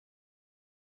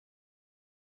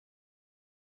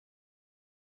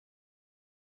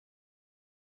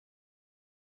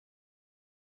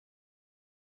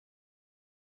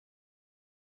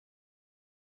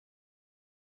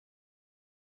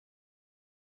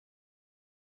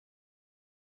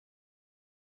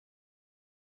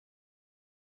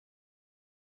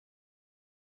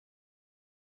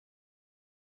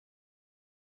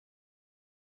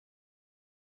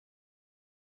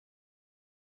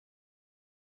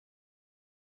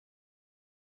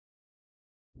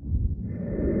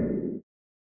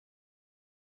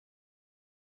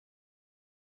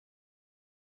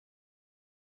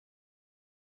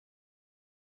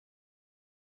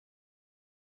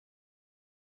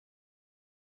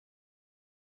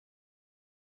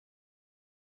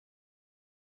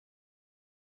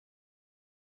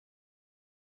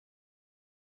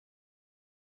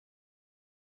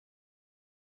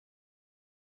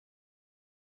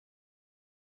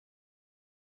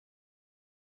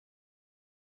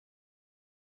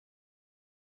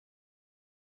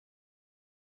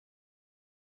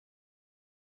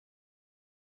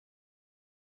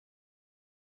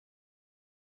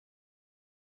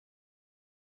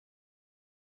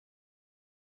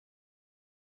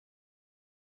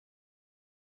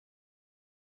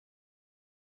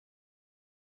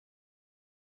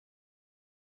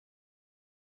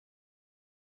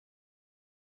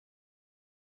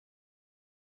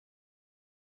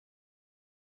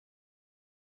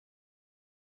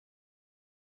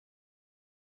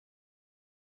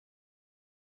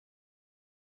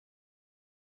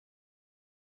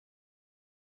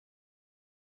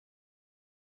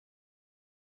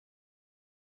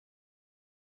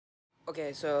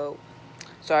Okay, so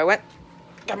I went,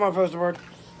 got my poster board,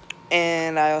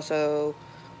 and I also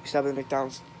stopped at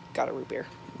McDonald's, got a root beer.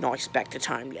 Nice, back to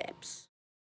time lapse.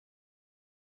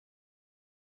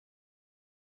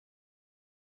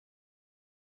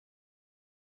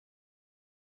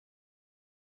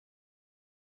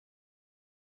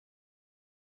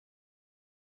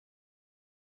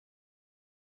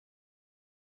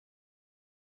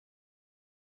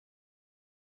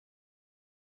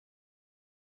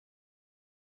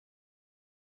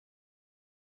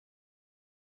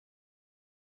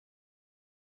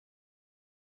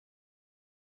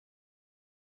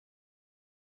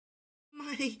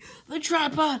 The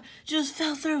tripod just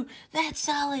fell through that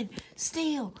solid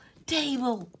steel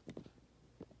table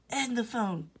and the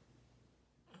phone.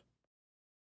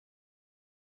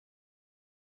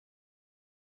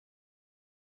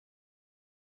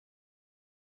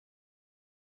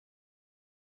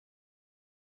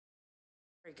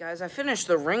 Alright guys, I finished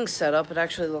the ring setup. It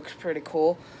actually looks pretty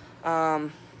cool. So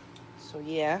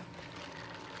yeah.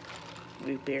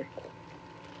 Root beer.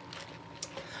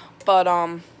 But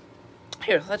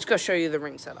here, let's go show you the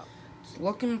ring setup. It's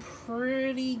looking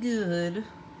pretty good.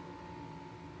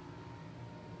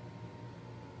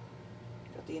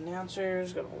 Got the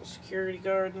announcers, got all the security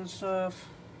guards and stuff.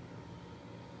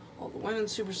 All the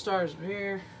women's superstars are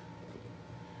here.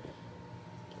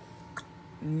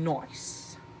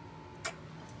 Nice.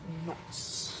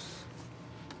 Nice.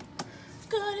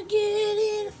 Gonna get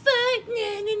in a fight,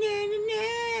 na na na na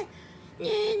na. Na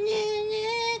na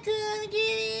na, gonna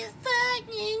get in a fight,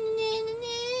 na na na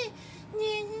na. Na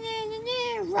na na na,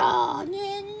 raw, na na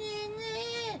na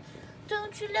na.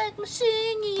 Don't you like my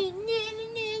singing? Na na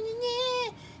na na na.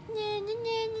 Na na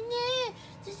na na na.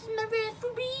 This is my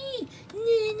referee.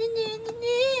 Na na na na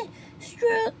na.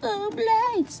 Strobe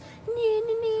lights. Na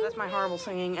na na. That's my horrible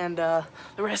singing and the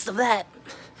rest of that.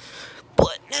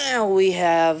 But now we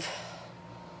have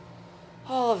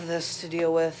all of this to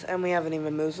deal with, and we haven't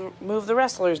even moved the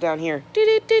wrestlers down here.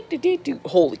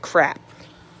 Holy crap.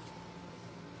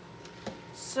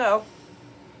 So,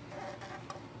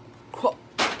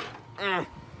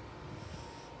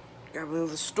 gotta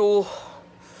move the stool.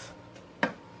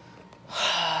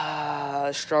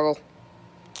 Struggle.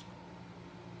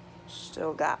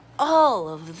 Still got all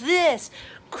of this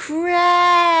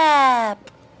crap.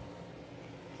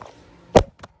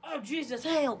 Oh, Jesus,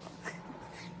 hail.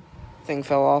 Thing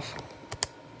fell off.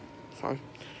 Fine.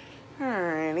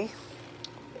 Alrighty.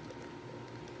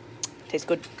 Tastes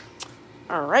good.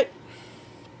 Alright.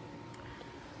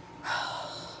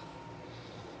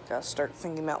 Gotta start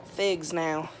thinking about figs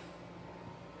now.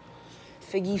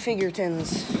 Figgy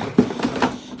figurtins.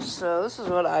 So this is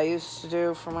what I used to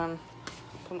do for when I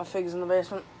put my figs in the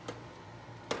basement.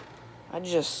 I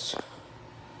just...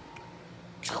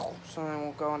 so they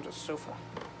won't go onto the sofa.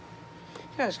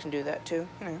 You guys can do that too,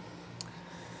 you know.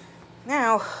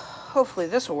 Now, hopefully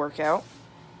this will work out.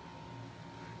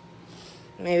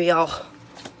 Maybe I'll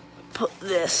put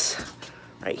this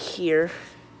right here,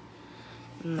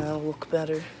 and that'll look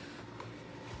better.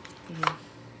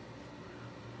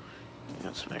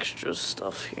 Got some extra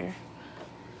stuff here.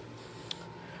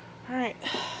 Alright.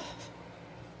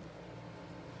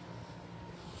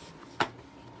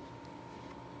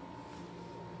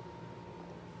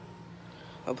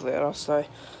 Hopefully that'll stay.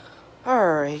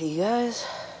 Alrighty, guys.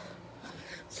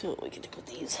 Let's see what we can do with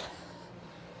these.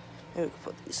 Maybe we can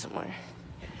put these somewhere.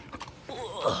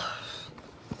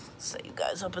 Set you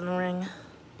guys up in the ring.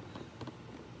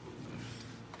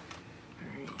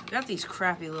 Alright, got these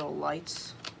crappy little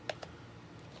lights.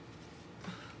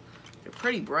 They're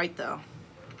pretty bright though.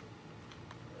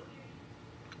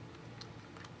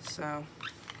 So, I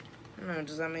don't know,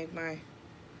 does that make my...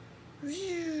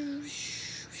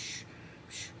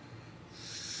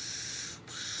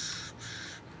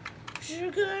 You're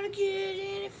gonna get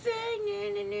anything,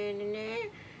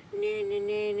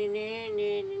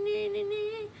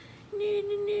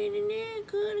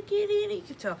 gonna get any. You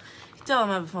can tell I'm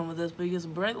having fun with this, but you get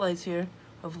some bright lights here.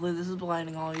 Hopefully this is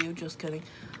blinding all of you, just kidding.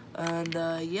 And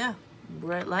yeah,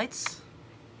 bright lights.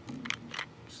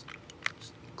 Just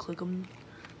click them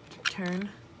to turn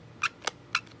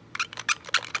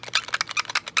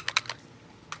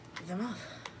them off.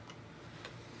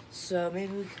 So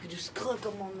maybe we could just click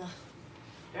them on the...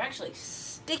 They're actually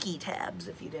sticky tabs,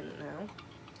 if you didn't know.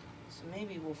 So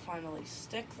maybe we'll finally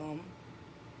stick them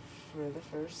for the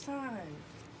first time.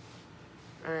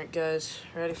 Alright guys,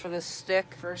 ready for this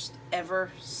stick? First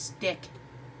ever stick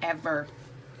ever.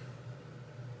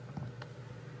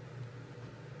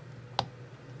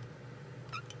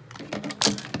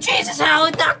 Jesus, how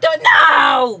it knocked out!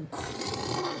 No!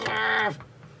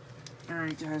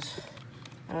 Alright guys.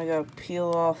 And I gotta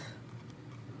peel off.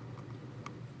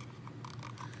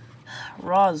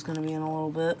 Raw is gonna be in a little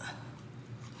bit.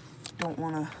 Don't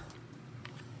wanna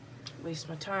waste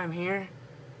my time here.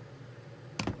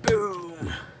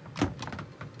 Boom.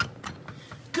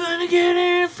 Gonna get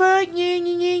in a fight, yeah,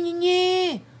 yeah, yeah, yeah,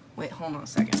 yeah. Wait, hold on a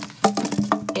second.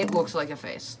 It looks like a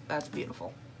face. That's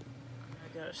beautiful.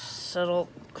 I gotta settle.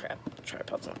 Crap,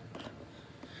 tripod's on.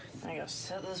 I gotta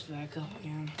set this back up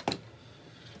again.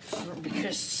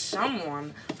 Because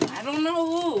someone, I don't know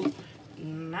who,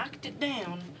 knocked it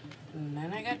down. And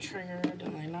then I got triggered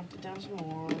and I knocked it down some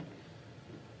more.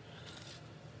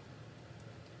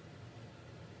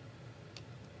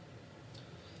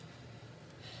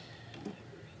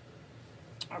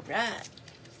 Alright.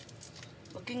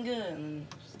 Looking good. And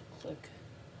just click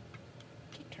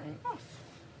to turn it off.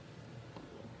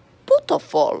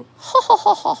 Beautiful. Ha ha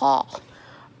ha ha ha.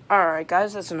 Alright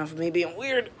guys, that's enough of me being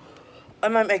weird. I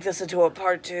might make this into a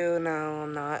part 2. No,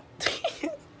 I'm not.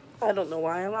 I don't know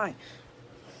why am I.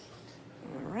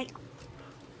 Alright.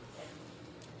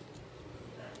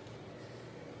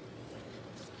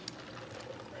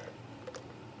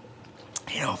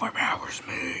 It overpowers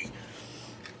me.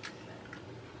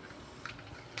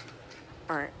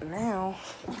 Alright, now.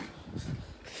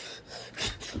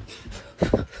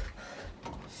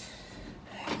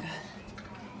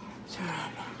 Turn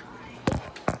on.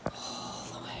 All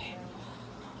the way.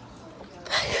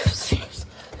 Seriously.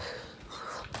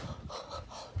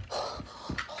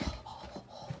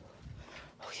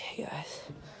 Okay, guys.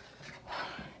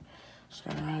 Just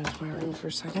gonna run into my room for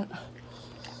a second.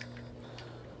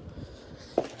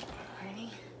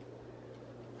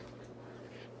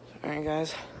 Alright,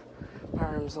 guys. My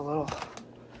room's a little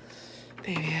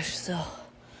babyish still.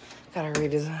 Gotta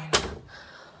redesign.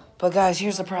 But guys,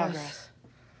 here's the progress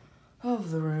of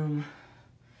the room.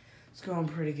 It's going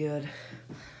pretty good.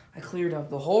 I cleared up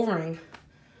the whole ring.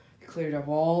 I cleared up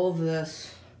all of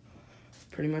this.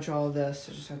 Pretty much all of this.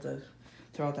 I just have to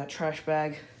throw out that trash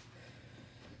bag.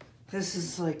 This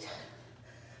is like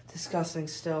disgusting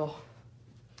still.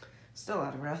 Still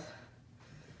out of breath.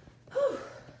 Whew.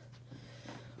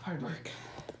 Hard work.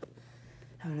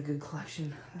 Having a good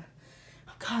collection.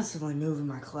 I'm constantly moving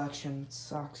my collection. It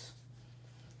sucks.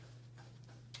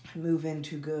 I move in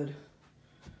too good.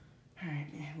 Alright,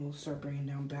 and we'll start bringing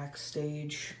down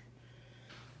backstage.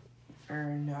 Or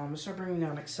no, I'm gonna start bringing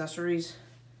down accessories.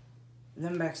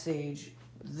 Then backstage.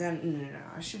 Then, no.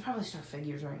 I should probably start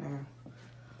figures right now.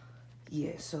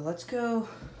 Yeah, so let's go.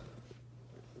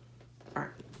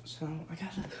 Alright, so I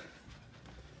gotta.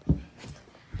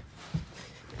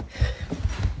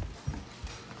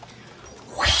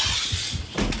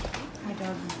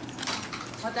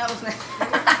 What that was?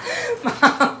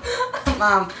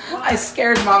 Mom, I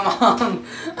scared my mom.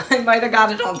 I might have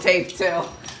got it on tape too.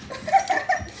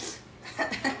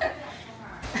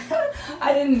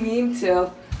 I didn't mean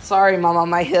to. Sorry, Mama, I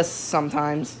might hiss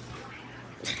sometimes.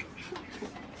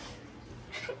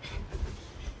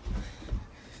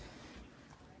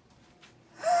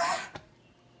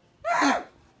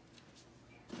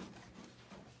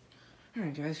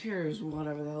 Alright guys, here's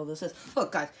whatever the hell this is.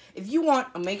 Look guys, if you want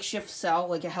a makeshift cell,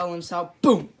 like a Hell in a Cell,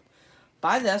 boom!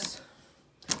 Buy this,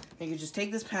 and you can just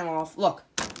take this panel off. Look,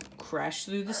 crash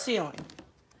through the ceiling.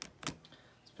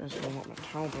 Especially I want my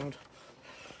tripod.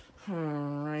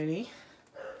 Alrighty.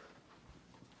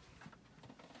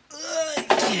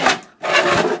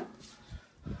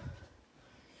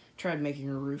 Tried making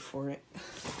a roof for it.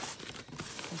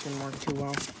 That didn't work too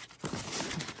well.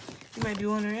 You might be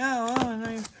wondering,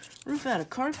 no, roof out of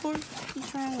cardboard?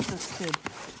 What's wrong with this kid?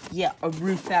 Yeah, a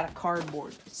roof out of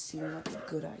cardboard. It seemed like a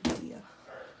good idea.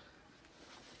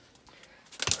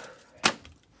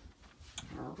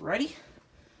 Alrighty.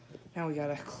 Now we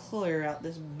gotta clear out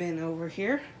this bin over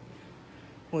here,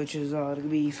 which is to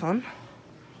be fun.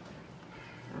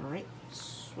 Alright,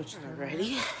 switch to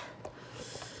ready.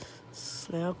 Let's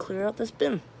now clear out this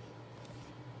bin.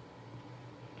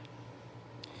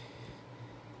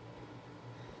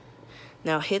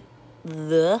 Now hit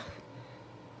the,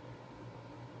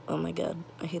 oh my god,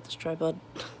 I hit this tripod.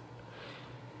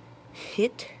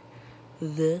 Hit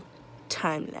the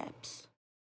time lapse.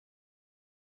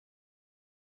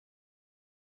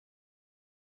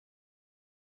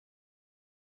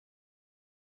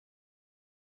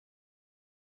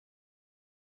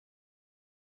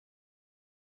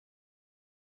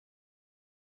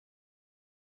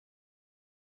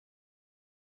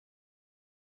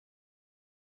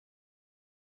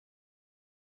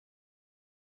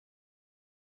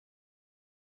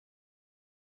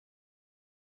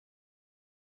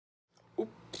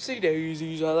 Oopsie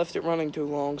daisies, I left it running too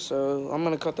long, so I'm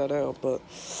gonna cut that out, but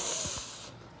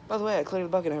By the way, I cleared the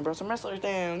bucket and I brought some wrestlers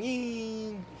down.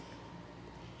 Yay!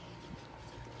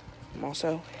 I'm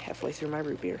also halfway through my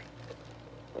root beer.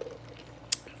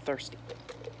 Thirsty.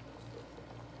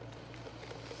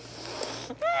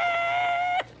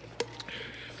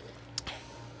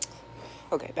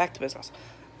 Okay, back to business.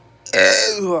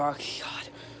 Oh, God.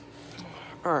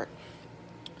 Alright.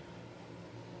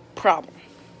 Problem.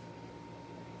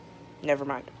 Never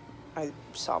mind. I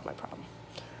solved my problem.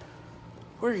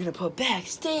 We're gonna put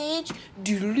backstage.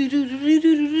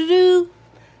 Do-do-do-do-do-do-do-do.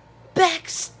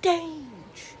 Backstage.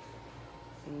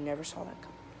 Never saw that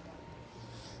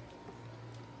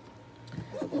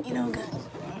come. You know, guys,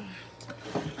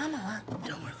 I'm a lot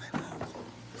dumber than that.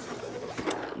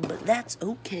 But that's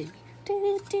okay.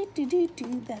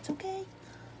 That's okay.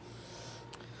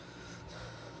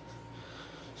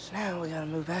 So now we gotta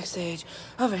move backstage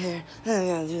over here. And we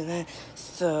gotta do that.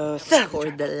 So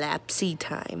Record the lapsy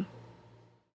time.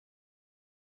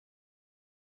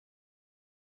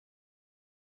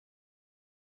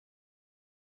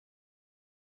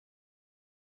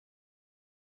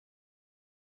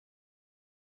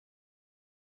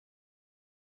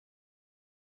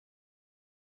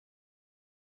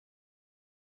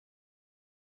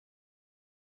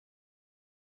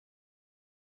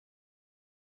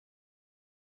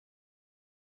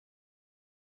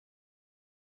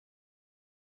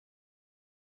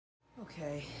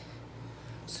 Okay,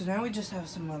 so now we just have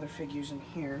some other figures in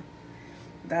here.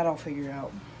 That I'll figure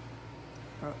out.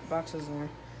 Boxes in there.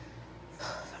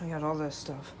 We got all this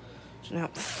stuff. So now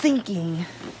I'm thinking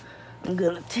I'm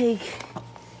gonna take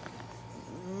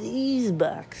these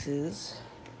boxes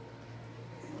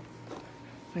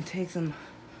and take them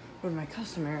over to my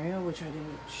custom area, which I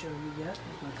didn't show you yet.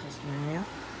 Here's my custom area.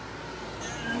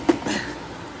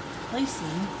 Place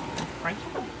them right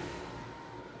here.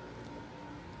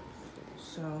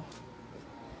 So,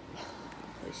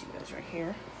 place you guys right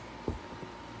here.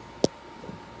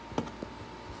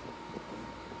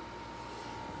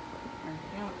 There we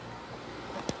go.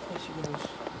 Place you guys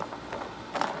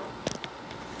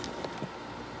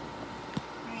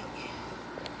right.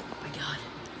 Oh my God,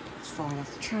 it's falling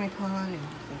off the tripod and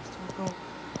everything's terrible.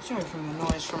 Sorry for the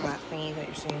noise from that thingy that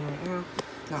you're seeing right now.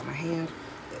 Not my hand,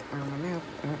 or my mouth.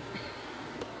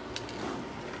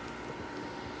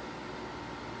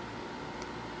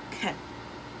 Okay.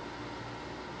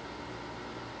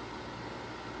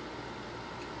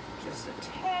 Just a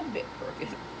tad bit crooked.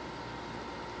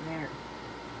 There.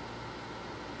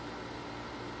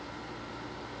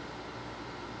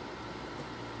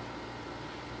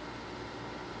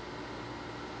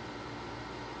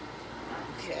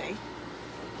 Okay.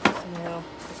 So now,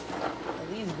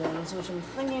 these bins, which I'm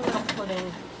thinking of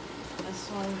putting this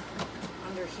one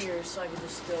under here so I can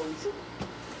just go shoop,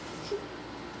 shoop,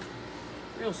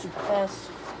 real super fast.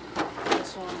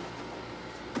 This one.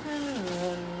 And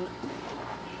then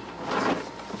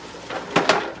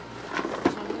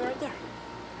this one right there.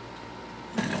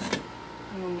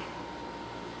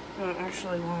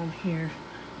 Actually, while I'm here,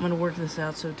 I'm gonna work this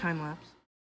out, so time lapse.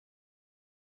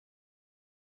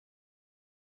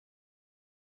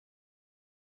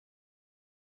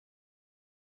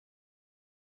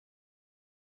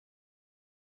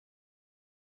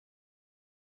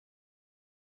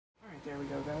 Alright, there we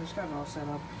go, guys. Got it all set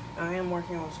up. I am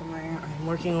working on something. I'm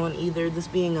working on either this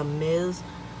being a Miz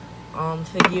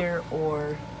figure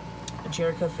or a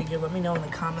Jericho figure. Let me know in the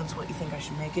comments what you think I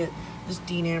should make it. This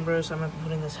Dean Ambrose, I'm going to be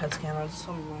putting this head scan on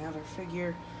some of my other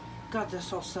figure. Got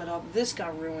this all set up. This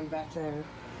got ruined back there, which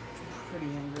I'm pretty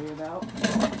angry about.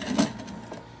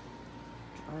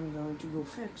 I'm going to go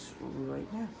fix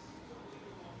right now.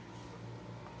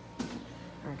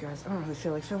 Alright guys, I don't really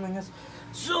feel like filming this,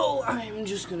 so I'm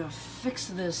just gonna fix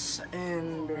this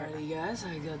and... Alrighty guys,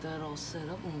 I got that all set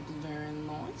up. Look very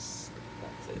nice.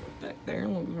 That's it back there.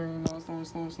 Look very nice,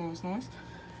 nice.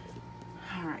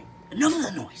 Alright, enough of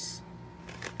the noise.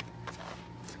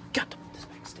 Forgot to put this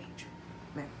backstage.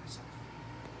 Man, myself.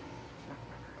 Not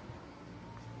remember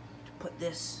to put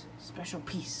this special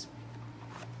piece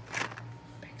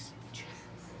backstage.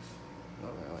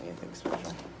 Not really anything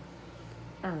special.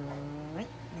 Alright,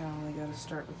 now I gotta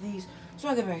start with these. So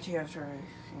I'll get back to you after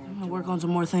I'm gonna work on some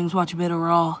more things, watch a bit of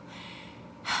Raw.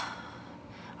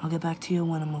 I'll get back to you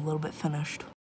when I'm a little bit finished.